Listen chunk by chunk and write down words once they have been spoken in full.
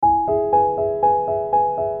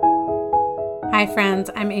Hi friends,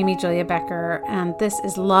 I'm Amy Julia Becker, and this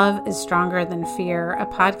is Love is Stronger Than Fear, a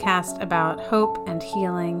podcast about hope and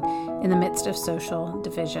healing in the midst of social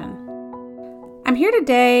division. I'm here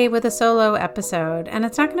today with a solo episode, and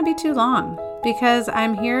it's not going to be too long because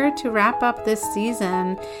I'm here to wrap up this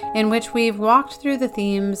season in which we've walked through the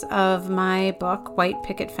themes of my book, White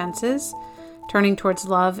Picket Fences, Turning Towards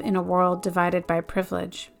Love in a World Divided by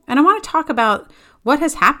Privilege. And I want to talk about what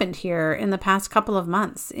has happened here in the past couple of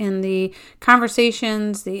months in the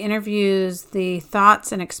conversations, the interviews, the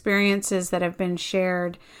thoughts and experiences that have been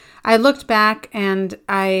shared. I looked back and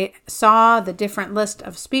I saw the different list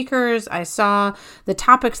of speakers. I saw the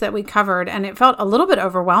topics that we covered, and it felt a little bit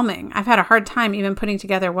overwhelming. I've had a hard time even putting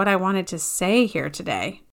together what I wanted to say here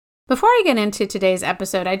today. Before I get into today's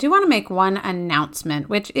episode, I do want to make one announcement,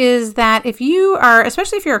 which is that if you are,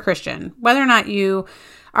 especially if you're a Christian, whether or not you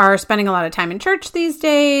are spending a lot of time in church these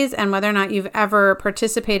days, and whether or not you've ever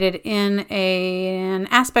participated in an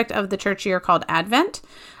aspect of the church year called Advent,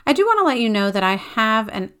 I do want to let you know that I have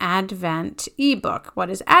an Advent ebook. What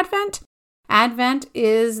is Advent? Advent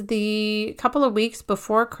is the couple of weeks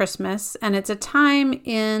before Christmas, and it's a time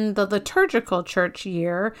in the liturgical church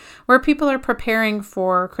year where people are preparing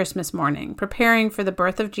for Christmas morning, preparing for the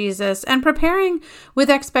birth of Jesus, and preparing with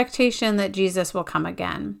expectation that Jesus will come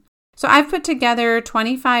again. So I've put together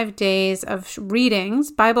 25 days of readings,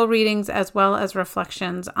 Bible readings, as well as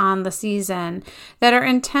reflections on the season that are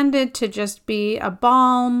intended to just be a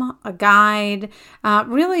balm, a guide,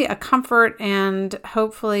 really a comfort, and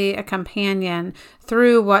hopefully a companion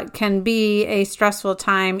through what can be a stressful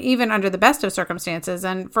time, even under the best of circumstances.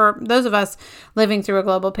 And for those of us living through a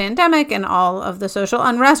global pandemic and all of the social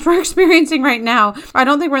unrest we're experiencing right now, I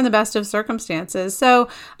don't think we're in the best of circumstances. So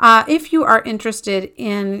if you are interested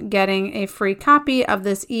in getting a free copy of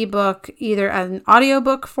this ebook, either as an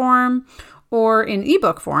audiobook form or in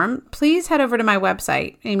ebook form, please head over to my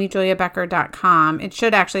website, amyjuliabecker.com. It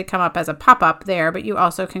should actually come up as a pop-up there, but you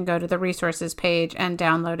also can go to the resources page and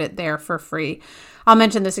download it there for free. I'll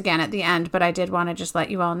mention this again at the end, but I did want to just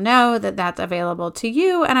let you all know that that's available to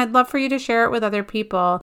you, and I'd love for you to share it with other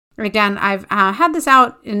people. Again, I've had this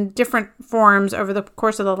out in different forms over the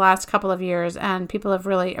course of the last couple of years, and people have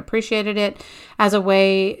really appreciated it as a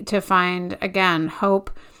way to find, again,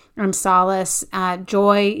 hope and solace,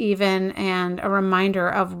 joy even, and a reminder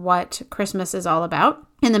of what Christmas is all about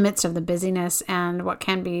in the midst of the busyness and what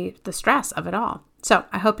can be the stress of it all. So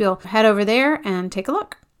I hope you'll head over there and take a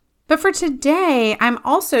look. But for today, I'm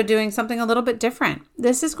also doing something a little bit different.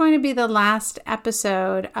 This is going to be the last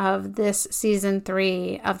episode of this season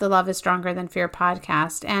 3 of the Love is Stronger Than Fear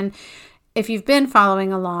podcast. And if you've been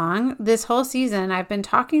following along, this whole season, I've been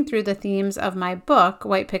talking through the themes of my book,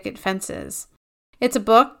 White Picket Fences. It's a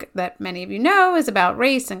book that many of you know is about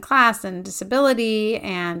race and class and disability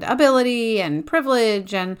and ability and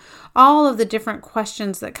privilege and all of the different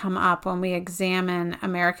questions that come up when we examine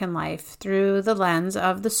American life through the lens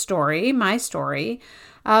of the story, my story,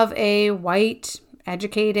 of a white,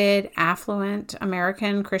 educated, affluent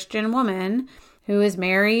American Christian woman who is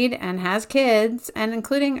married and has kids, and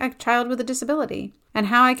including a child with a disability, and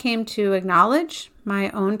how I came to acknowledge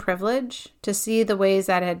my own privilege, to see the ways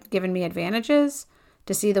that had given me advantages,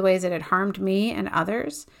 to see the ways it had harmed me and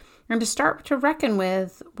others, and to start to reckon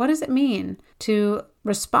with what does it mean to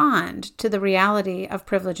respond to the reality of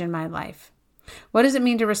privilege in my life? What does it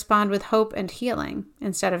mean to respond with hope and healing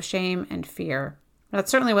instead of shame and fear? That's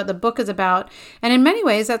certainly what the book is about, and in many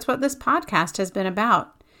ways, that's what this podcast has been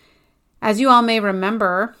about. As you all may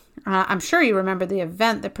remember, I'm sure you remember the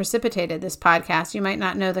event that precipitated this podcast. You might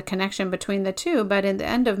not know the connection between the two, but in the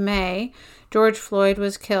end of May, George Floyd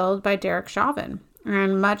was killed by Derek Chauvin.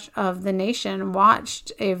 And much of the nation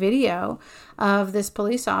watched a video of this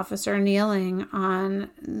police officer kneeling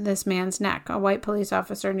on this man's neck, a white police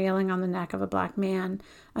officer kneeling on the neck of a black man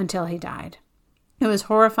until he died. It was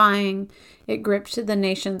horrifying. It gripped the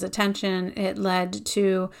nation's attention. It led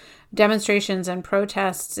to demonstrations and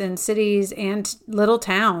protests in cities and little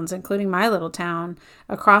towns, including my little town,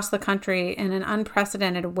 across the country in an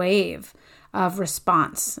unprecedented wave of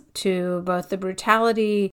response to both the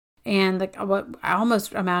brutality and what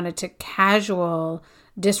almost amounted to casual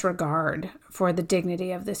disregard for the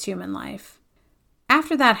dignity of this human life.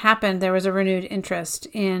 After that happened, there was a renewed interest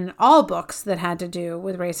in all books that had to do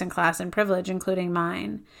with race and class and privilege, including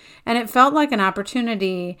mine. And it felt like an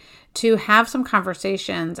opportunity to have some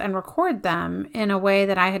conversations and record them in a way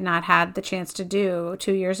that I had not had the chance to do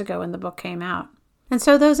 2 years ago when the book came out. And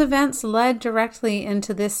so those events led directly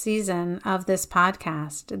into this season of this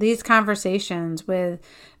podcast, these conversations with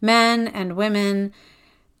men and women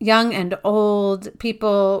young and old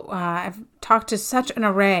people. I've talked to such an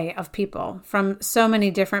array of people from so many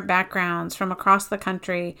different backgrounds from across the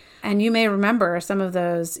country. And you may remember some of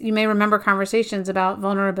those. You may remember conversations about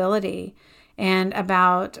vulnerability and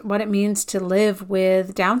about what it means to live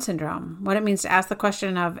with Down syndrome, what it means to ask the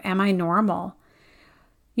question of, am I normal?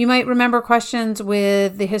 You might remember questions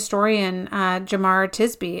with the historian Jemar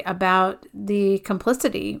Tisby about the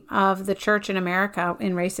complicity of the church in America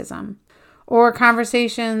in racism, or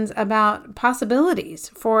conversations about possibilities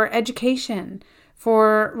for education,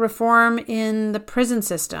 for reform in the prison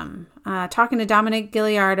system, talking to Dominic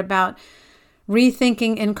Gilliard about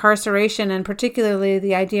rethinking incarceration and particularly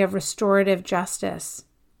the idea of restorative justice.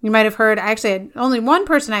 You might have heard, I actually had only one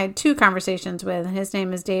person I had two conversations with, and his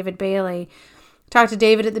name is David Bailey. Talked to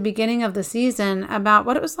David at the beginning of the season about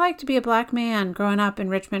what it was like to be a Black man growing up in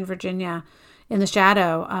Richmond, Virginia, in the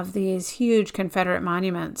shadow of these huge Confederate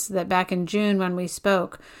monuments that back in June when we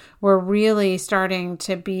spoke were really starting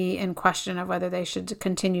to be in question of whether they should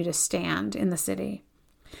continue to stand in the city.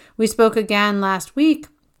 We spoke again last week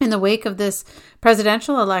in the wake of this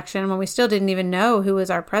presidential election when we still didn't even know who was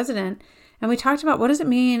our president. And we talked about what does it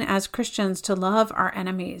mean as Christians to love our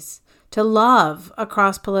enemies, to love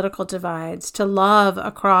across political divides, to love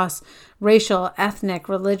across racial, ethnic,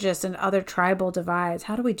 religious, and other tribal divides.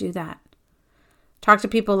 How do we do that? Talked to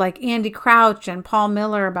people like Andy Crouch and Paul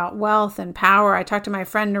Miller about wealth and power. I talked to my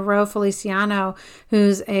friend Nero Feliciano,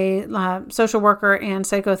 who's a social worker and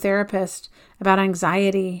psychotherapist, about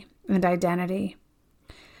anxiety and identity.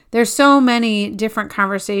 There's so many different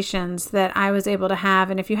conversations that I was able to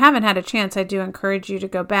have. And if you haven't had a chance, I do encourage you to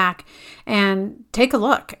go back and take a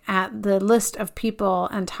look at the list of people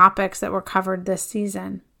and topics that were covered this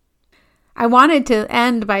season. I wanted to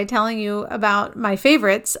end by telling you about my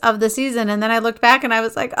favorites of the season. And then I looked back and I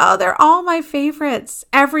was like, oh, they're all my favorites.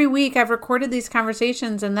 Every week I've recorded these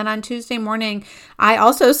conversations. And then on Tuesday morning, I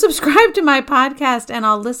also subscribe to my podcast and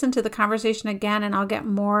I'll listen to the conversation again and I'll get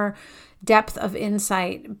more depth of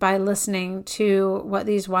insight by listening to what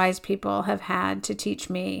these wise people have had to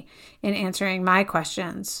teach me in answering my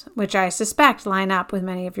questions, which I suspect line up with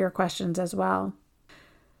many of your questions as well.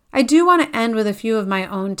 I do want to end with a few of my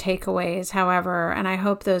own takeaways, however, and I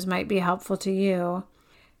hope those might be helpful to you.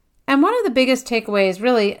 And one of the biggest takeaways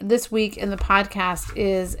really this week in the podcast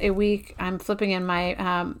is a week, I'm flipping in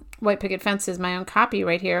my White Picket Fences, my own copy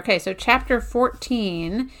right here. Okay, so chapter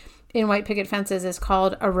 14 in White Picket Fences is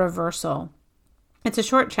called A Reversal. It's a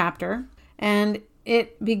short chapter, and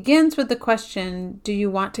it begins with the question, do you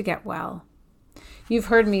want to get well? You've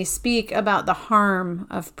heard me speak about the harm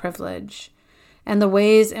of privilege and the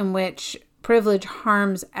ways in which privilege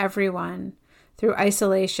harms everyone through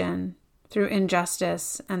isolation, through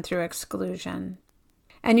injustice, and through exclusion.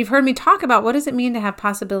 And you've heard me talk about what does it mean to have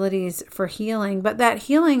possibilities for healing, but that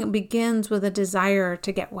healing begins with a desire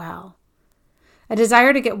to get well. A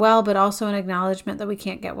desire to get well, but also an acknowledgement that we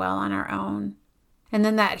can't get well on our own. And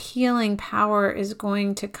then that healing power is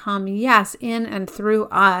going to come, yes, in and through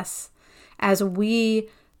us as we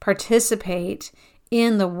participate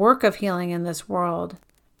in the work of healing in this world.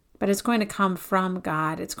 But it's going to come from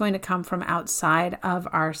God. It's going to come from outside of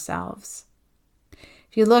ourselves.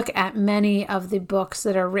 If you look at many of the books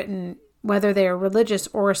that are written, whether they are religious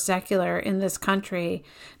or secular in this country,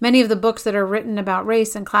 many of the books that are written about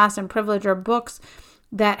race and class and privilege are books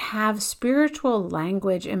that have spiritual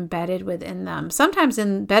language embedded within them, sometimes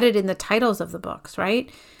embedded in the titles of the books, right?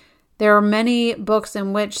 There are many books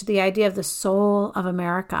in which the idea of the soul of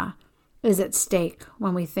America is at stake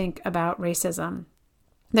when we think about racism.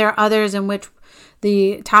 There are others in which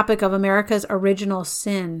the topic of America's original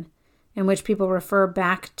sin, in which people refer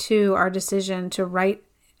back to our decision to write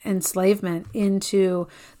enslavement into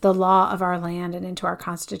the law of our land and into our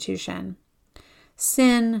Constitution.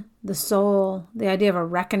 Sin, the soul, the idea of a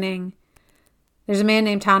reckoning. There's a man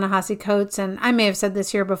named Ta-Nehisi Coates, and I may have said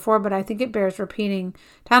this here before, but I think it bears repeating.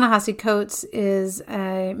 Ta-Nehisi Coates is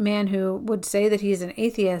a man who would say that he's an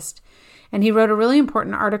atheist, and he wrote a really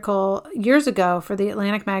important article years ago for the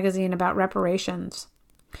Atlantic magazine about reparations.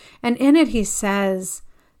 And in it he says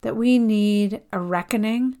that we need a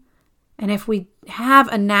reckoning. And if we have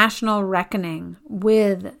a national reckoning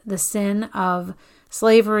with the sin of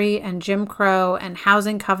slavery and Jim Crow and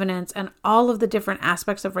housing covenants and all of the different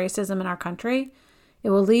aspects of racism in our country, it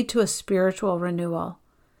will lead to a spiritual renewal.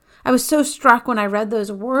 I was so struck when I read those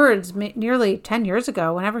words nearly 10 years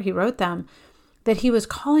ago, whenever he wrote them, that he was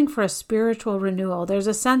calling for a spiritual renewal. There's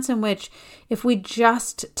a sense in which if we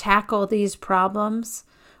just tackle these problems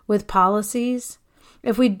with policies,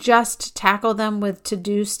 if we just tackle them with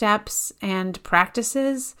to-do steps and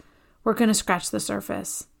practices, we're going to scratch the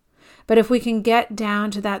surface. But if we can get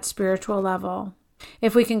down to that spiritual level,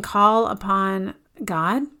 if we can call upon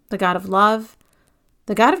God, the God of love,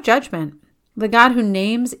 the God of judgment, the God who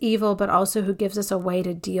names evil, but also who gives us a way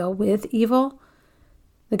to deal with evil,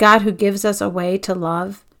 the God who gives us a way to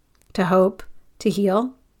love, to hope, to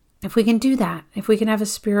heal. If we can do that, if we can have a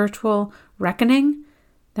spiritual reckoning,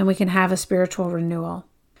 then we can have a spiritual renewal.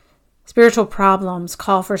 Spiritual problems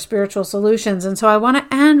call for spiritual solutions. And so I want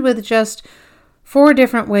to end with just 4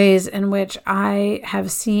 different ways in which I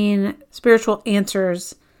have seen spiritual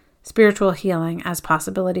answers, spiritual healing as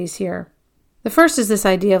possibilities here. The first is this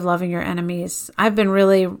idea of loving your enemies. I've been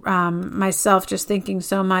really myself just thinking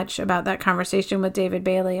so much about that conversation with David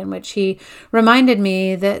Bailey, in which he reminded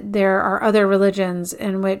me that there are other religions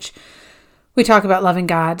in which we talk about loving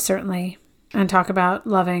God, certainly, and talk about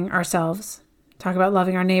loving ourselves, talk about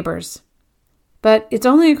loving our neighbors. But it's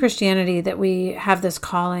only in Christianity that we have this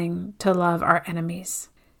calling to love our enemies,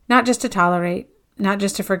 not just to tolerate, not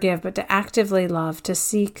just to forgive, but to actively love, to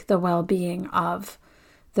seek the well-being of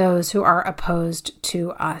those who are opposed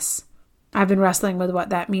to us. I've been wrestling with what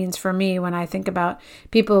that means for me when I think about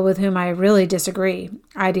people with whom I really disagree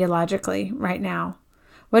ideologically right now.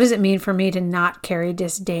 What does it mean for me to not carry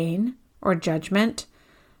disdain or judgment,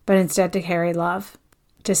 but instead to carry love,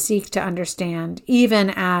 to seek to understand,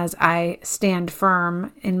 even as I stand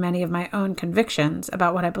firm in many of my own convictions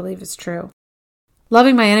about what I believe is true?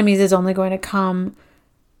 Loving my enemies is only going to come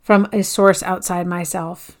from a source outside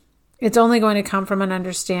myself. It's only going to come from an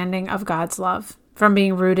understanding of God's love, from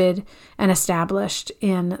being rooted and established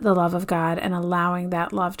in the love of God and allowing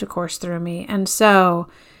that love to course through me. And so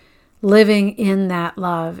living in that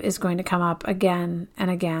love is going to come up again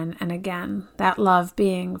and again and again. That love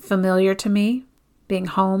being familiar to me, being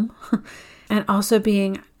home, and also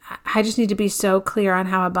I just need to be so clear on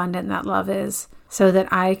how abundant that love is so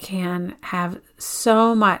that I can have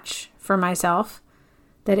so much for myself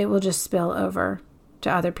that it will just spill over to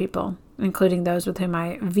other people, including those with whom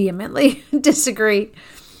I vehemently disagree.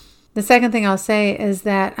 The second thing I'll say is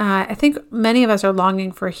that I think many of us are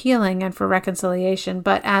longing for healing and for reconciliation,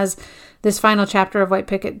 but as this final chapter of White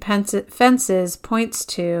Picket Fences points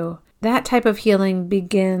to, that type of healing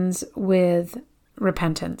begins with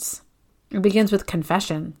repentance. It begins with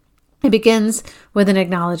confession. It begins with an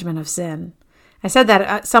acknowledgement of sin. I said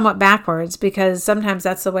that somewhat backwards because sometimes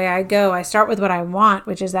that's the way I go. I start with what I want,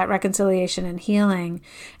 which is that reconciliation and healing.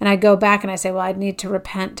 And I go back and I say, well, I'd need to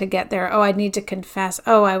repent to get there. Oh, I'd need to confess.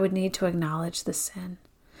 Oh, I would need to acknowledge the sin.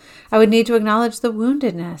 I would need to acknowledge the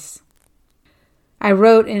woundedness. I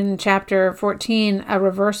wrote in chapter 14 a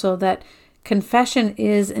reversal that confession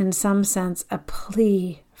is in some sense a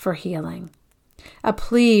plea for healing. A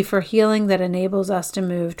plea for healing that enables us to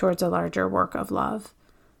move towards a larger work of love.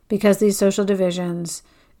 Because these social divisions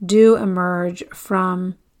do emerge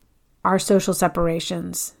from our social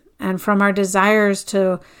separations and from our desires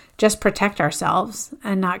to just protect ourselves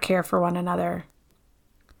and not care for one another.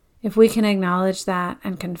 If we can acknowledge that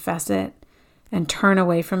and confess it and turn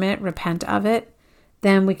away from it, repent of it,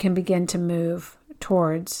 then we can begin to move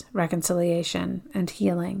towards reconciliation and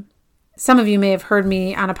healing. Some of you may have heard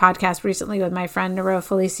me on a podcast recently with my friend Nero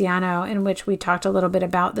Feliciano, in which we talked a little bit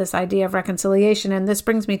about this idea of reconciliation. And this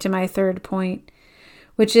brings me to my third point,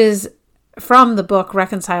 which is from the book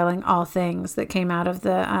Reconciling All Things that came out of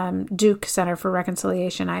the Duke Center for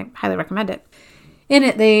Reconciliation. I highly recommend it. In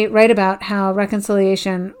it, they write about how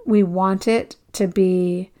reconciliation, we want it to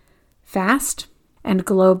be fast and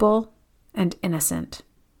global and innocent.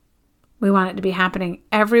 We want it to be happening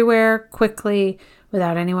everywhere, quickly,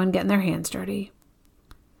 without anyone getting their hands dirty.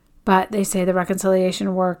 But they say the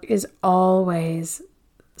reconciliation work is always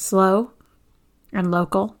slow and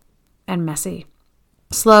local and messy.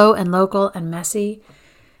 Slow and local and messy.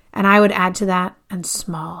 And I would add to that, and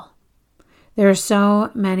small. There are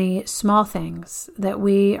so many small things that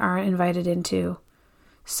we are invited into.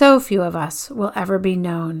 So few of us will ever be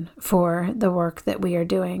known for the work that we are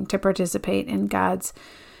doing to participate in God's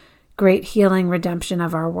great healing redemption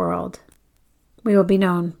of our world. We will be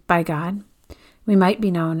known by God. We might be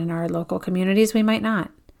known in our local communities. We might not.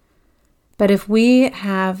 But if we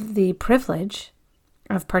have the privilege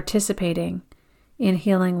of participating in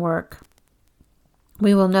healing work,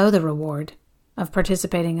 we will know the reward of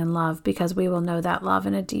participating in love because we will know that love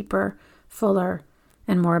in a deeper, fuller,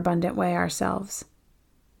 and more abundant way ourselves.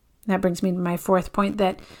 That brings me to my fourth point,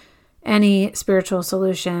 that any spiritual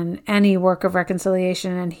solution, any work of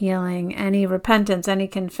reconciliation and healing, any repentance, any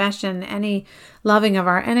confession, any loving of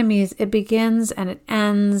our enemies, it begins and it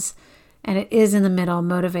ends and it is in the middle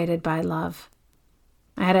motivated by love.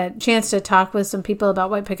 I had a chance to talk with some people about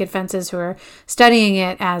White Picket Fences who are studying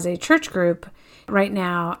it as a church group right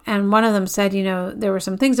now, and one of them said, there were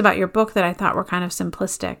some things about your book that I thought were kind of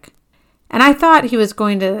simplistic. And I thought he was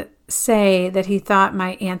going to say that he thought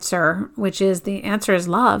my answer, which is the answer is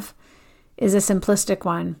love, is a simplistic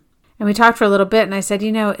one. And we talked for a little bit, and I said,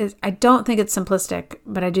 I don't think it's simplistic,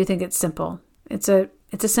 but I do think it's simple. It's a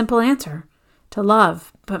simple answer to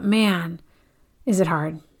love, but man, is it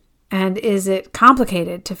hard. And is it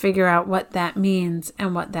complicated to figure out what that means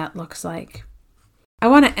and what that looks like? I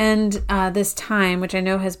want to end this time, which I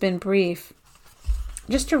know has been brief,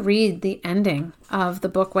 just to read the ending of the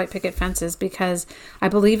book, White Picket Fences, because I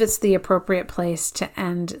believe it's the appropriate place to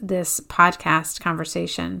end this podcast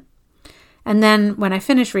conversation. And then when I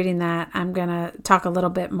finish reading that, I'm going to talk a little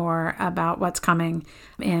bit more about what's coming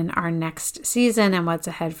in our next season and what's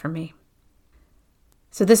ahead for me.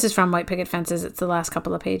 So this is from White Picket Fences. It's the last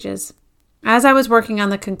couple of pages. As I was working on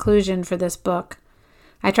the conclusion for this book,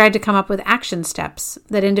 I tried to come up with action steps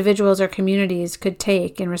that individuals or communities could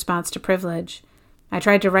take in response to privilege. I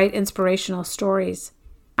tried to write inspirational stories.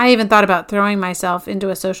 I even thought about throwing myself into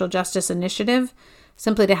a social justice initiative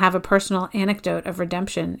simply to have a personal anecdote of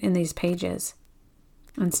redemption in these pages.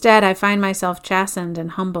 Instead, I find myself chastened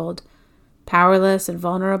and humbled, powerless and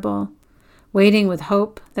vulnerable, waiting with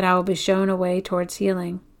hope that I will be shown a way towards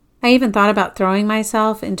healing. I even thought about throwing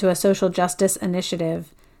myself into a social justice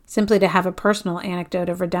initiative simply to have a personal anecdote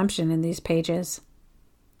of redemption in these pages.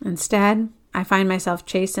 Instead, I find myself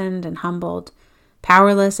chastened and humbled,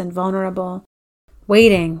 powerless and vulnerable,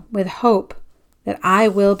 waiting with hope that I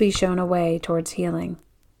will be shown a way towards healing.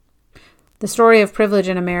 The story of privilege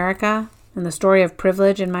in America and the story of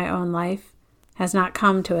privilege in my own life has not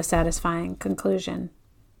come to a satisfying conclusion.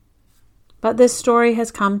 But this story has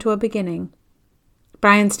come to a beginning.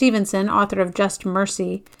 Bryan Stevenson, author of Just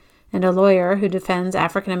Mercy and a lawyer who defends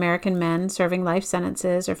African American men serving life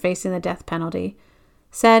sentences or facing the death penalty,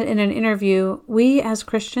 said in an interview, "We as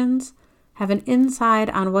Christians have an insight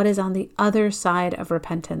on what is on the other side of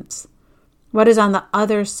repentance, what is on the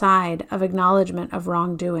other side of acknowledgement of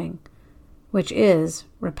wrongdoing, which is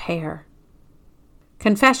repair.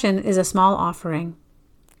 Confession is a small offering,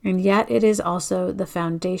 and yet it is also the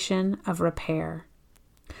foundation of repair.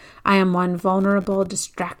 I am one vulnerable,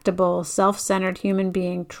 distractible, self-centered human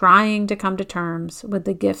being trying to come to terms with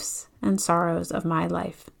the gifts and sorrows of my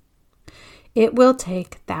life. It will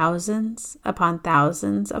take thousands upon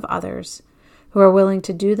thousands of others who are willing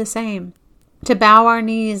to do the same, to bow our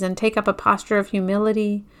knees and take up a posture of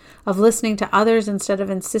humility, of listening to others instead of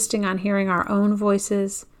insisting on hearing our own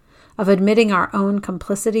voices, of admitting our own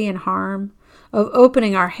complicity in harm, of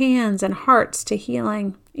opening our hands and hearts to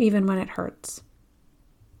healing even when it hurts.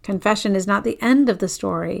 Confession is not the end of the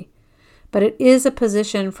story, but it is a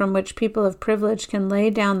position from which people of privilege can lay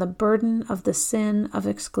down the burden of the sin of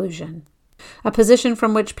exclusion. A position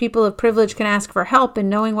from which people of privilege can ask for help in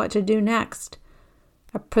knowing what to do next.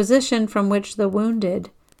 A position from which the wounded,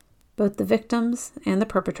 both the victims and the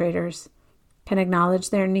perpetrators, can acknowledge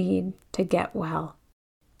their need to get well.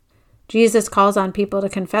 Jesus calls on people to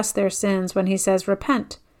confess their sins when he says,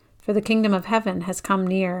 "Repent, for the kingdom of heaven has come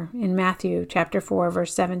near," in Matthew chapter 4,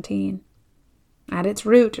 verse 17. At its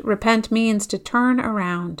root, repent means to turn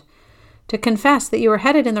around, to confess that you are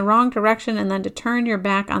headed in the wrong direction and then to turn your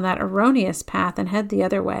back on that erroneous path and head the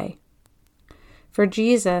other way. For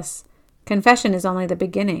Jesus, confession is only the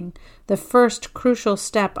beginning, the first crucial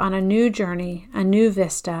step on a new journey, a new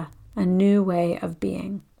vista, a new way of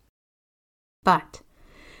being. But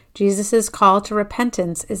Jesus' call to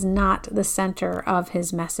repentance is not the center of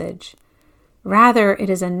his message. Rather, it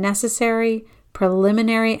is a necessary,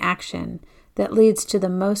 preliminary action that leads to the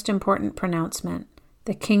most important pronouncement: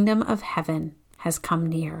 the kingdom of heaven has come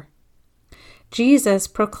near. Jesus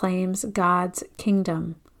proclaims God's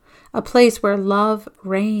kingdom, a place where love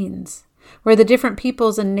reigns, where the different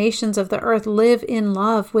peoples and nations of the earth live in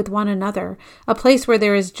love with one another, a place where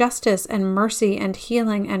there is justice and mercy and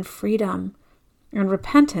healing and freedom and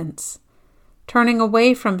repentance, turning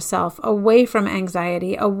away from self, away from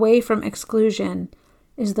anxiety, away from exclusion,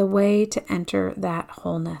 is the way to enter that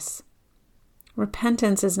wholeness.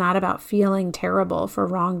 Repentance is not about feeling terrible for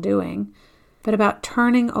wrongdoing, but about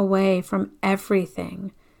turning away from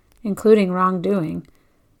everything, including wrongdoing,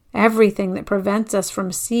 everything that prevents us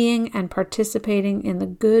from seeing and participating in the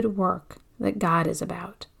good work that God is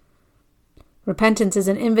about. Repentance is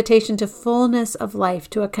an invitation to fullness of life,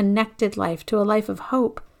 to a connected life, to a life of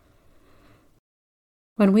hope.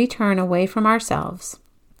 When we turn away from ourselves,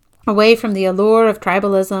 away from the allure of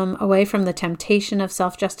tribalism, away from the temptation of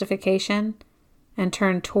self-justification, and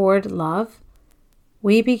turn toward love,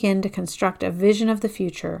 we begin to construct a vision of the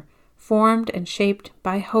future formed and shaped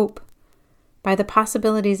by hope, by the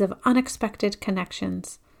possibilities of unexpected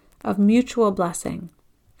connections, of mutual blessing,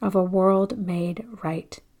 of a world made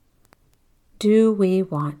right. Do we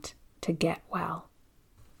want to get well?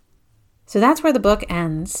 So that's where the book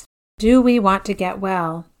ends. Do we want to get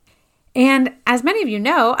well? And as many of you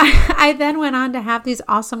know, I then went on to have these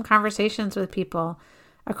awesome conversations with people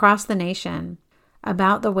across the nation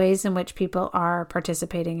about the ways in which people are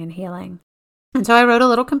participating in healing. And so I wrote a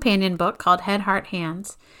little companion book called Head, Heart,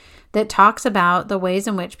 Hands that talks about the ways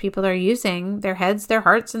in which people are using their heads, their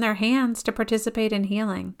hearts, and their hands to participate in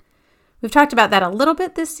healing. We've talked about that a little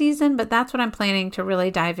bit this season, but that's what I'm planning to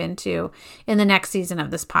really dive into in the next season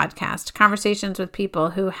of this podcast. Conversations with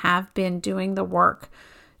people who have been doing the work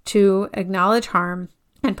to acknowledge harm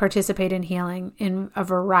and participate in healing in a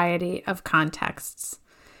variety of contexts.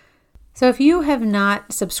 So if you have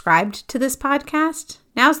not subscribed to this podcast,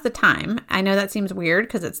 now's the time. I know that seems weird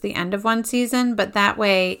because it's the end of one season, but that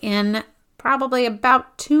way in probably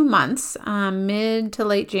about 2 months, mid to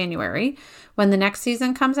late January, when the next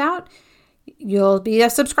season comes out, you'll be a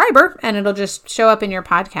subscriber and it'll just show up in your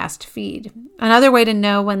podcast feed. Another way to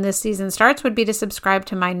know when this season starts would be to subscribe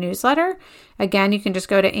to my newsletter. Again, you can just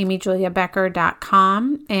go to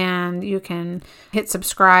amyjuliabecker.com and you can hit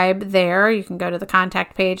subscribe there. You can go to the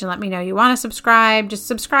contact page and let me know you want to subscribe. Just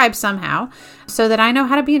subscribe somehow so that I know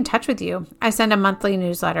how to be in touch with you. I send a monthly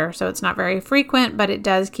newsletter, so it's not very frequent, but it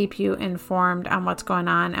does keep you informed on what's going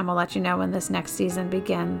on and will let you know when this next season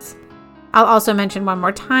begins. I'll also mention one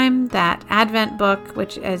more time that Advent book,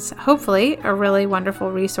 which is hopefully a really wonderful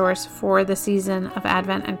resource for the season of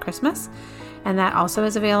Advent and Christmas. And that also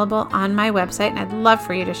is available on my website, and I'd love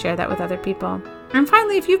for you to share that with other people. And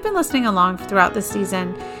finally, if you've been listening along throughout this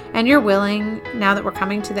season and you're willing, now that we're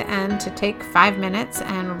coming to the end, to take 5 minutes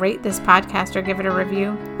and rate this podcast or give it a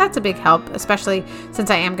review, that's a big help, especially since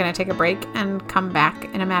I am going to take a break and come back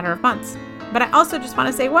in a matter of months. But I also just want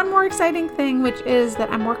to say one more exciting thing, which is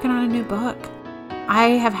that I'm working on a new book. I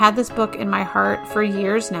have had this book in my heart for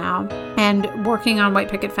years now, and working on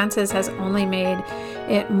White Picket Fences has only made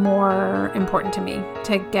it more important to me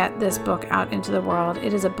to get this book out into the world.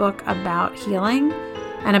 It is a book about healing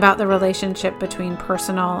and about the relationship between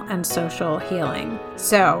personal and social healing.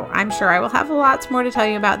 So I'm sure I will have lots more to tell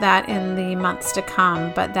you about that in the months to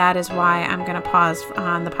come, but that is why I'm going to pause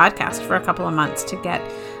on the podcast for a couple of months to get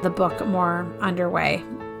the book more underway.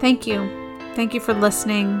 Thank you. Thank you for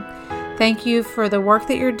listening. Thank you for the work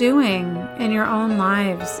that you're doing in your own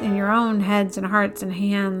lives, in your own heads and hearts and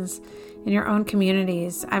hands, in your own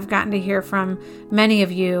communities. I've gotten to hear from many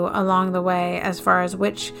of you along the way as far as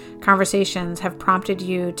which conversations have prompted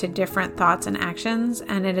you to different thoughts and actions,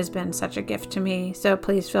 and it has been such a gift to me. So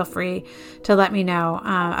please feel free to let me know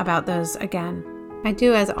about those again. I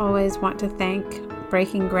do, as always, want to thank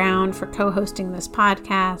Breaking Ground for co-hosting this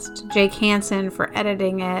podcast, Jake Hansen for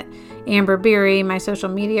editing it, Amber Beery, my social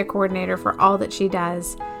media coordinator, for all that she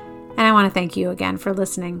does. And I want to thank you again for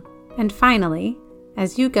listening. And finally,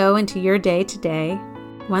 as you go into your day today,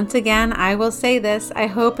 once again, I will say this: I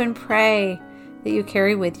hope and pray that you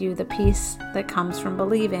carry with you the peace that comes from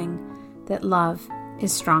believing that love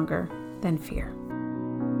is stronger than fear.